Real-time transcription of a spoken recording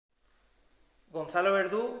Gonzalo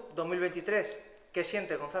Verdú 2023. ¿Qué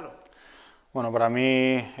siente, Gonzalo? Bueno, para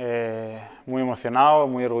mí muy emocionado,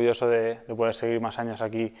 muy orgulloso de poder seguir más años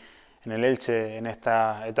aquí en el Elche, en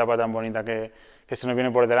esta etapa tan bonita que se nos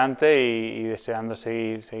viene por delante y deseando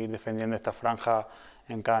seguir defendiendo esta franja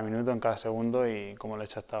en cada minuto, en cada segundo y como lo he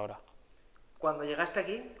hecho hasta ahora. Cuando llegaste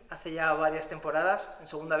aquí, hace ya varias temporadas, en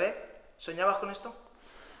segunda B, ¿soñabas con esto?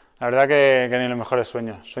 La verdad que ni los mejores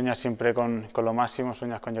sueños. Sueñas siempre con lo máximo,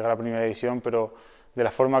 sueñas con llegar a Primera División, pero de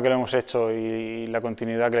la forma que lo hemos hecho y la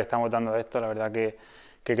continuidad que le estamos dando a esto, la verdad que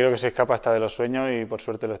creo que se escapa hasta de los sueños y por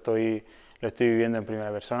suerte lo estoy viviendo en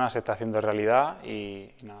primera persona, se está haciendo realidad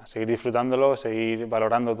y nada, seguir disfrutándolo, seguir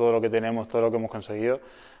valorando todo lo que tenemos, todo lo que hemos conseguido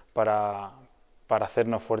para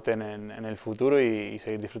hacernos fuertes en el futuro y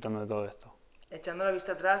seguir disfrutando de todo esto. Echando la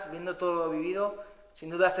vista atrás, viendo todo lo vivido, sin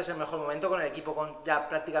duda este es el mejor momento con el equipo ya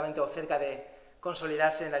prácticamente o cerca de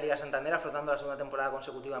consolidarse en la Liga Santander, afrontando la segunda temporada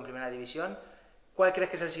consecutiva en Primera División. ¿Cuál crees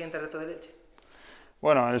que es el siguiente reto del Elche?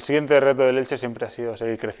 Bueno, el siguiente reto del Elche siempre ha sido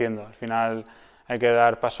seguir creciendo. Al final hay que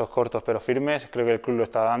dar pasos cortos pero firmes. Creo que el club lo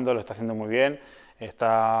está dando, lo está haciendo muy bien.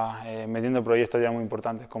 Está metiendo proyectos ya muy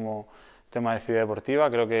importantes como tema de ciudad deportiva.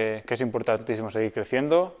 Creo que es importantísimo seguir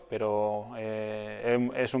creciendo, pero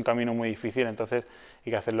es un camino muy difícil, entonces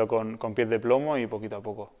hay que hacerlo con pies de plomo y poquito a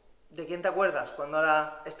poco. ¿De quién te acuerdas cuando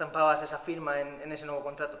ahora estampabas esa firma en ese nuevo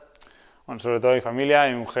contrato? Bueno, sobre todo mi familia,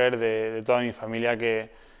 mi mujer, de toda mi familia, que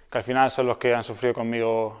al final son los que han sufrido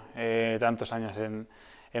conmigo tantos años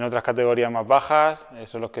en otras categorías más bajas,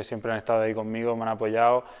 son los que siempre han estado ahí conmigo, me han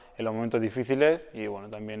apoyado en los momentos difíciles y bueno,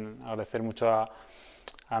 también agradecer mucho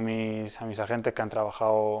a mis agentes que han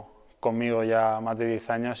trabajado conmigo ya más de 10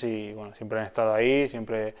 años y bueno, siempre han estado ahí,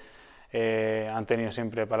 siempre han tenido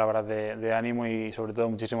siempre palabras de ánimo y sobre todo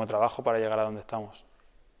muchísimo trabajo para llegar a donde estamos.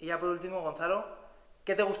 Y ya por último, Gonzalo,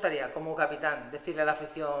 ¿qué te gustaría como capitán decirle a la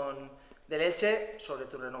afición del Elche sobre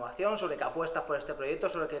tu renovación, sobre que apuestas por este proyecto,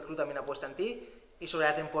 sobre que el club también apuesta en ti y sobre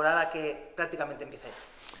la temporada que prácticamente empieza ya?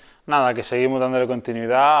 Nada, que seguimos dándole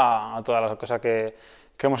continuidad a todas las cosas que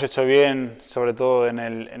hemos hecho bien, sobre todo en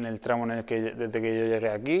el tramo en el que desde que yo llegué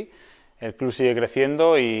aquí. El club sigue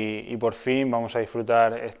creciendo y por fin vamos a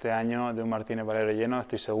disfrutar este año de un Martínez Valero lleno,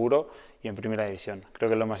 estoy seguro, y en Primera División. Creo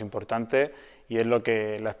que es lo más importante y es lo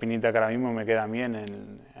que la espinita que ahora mismo me queda a mí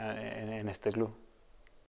en este club.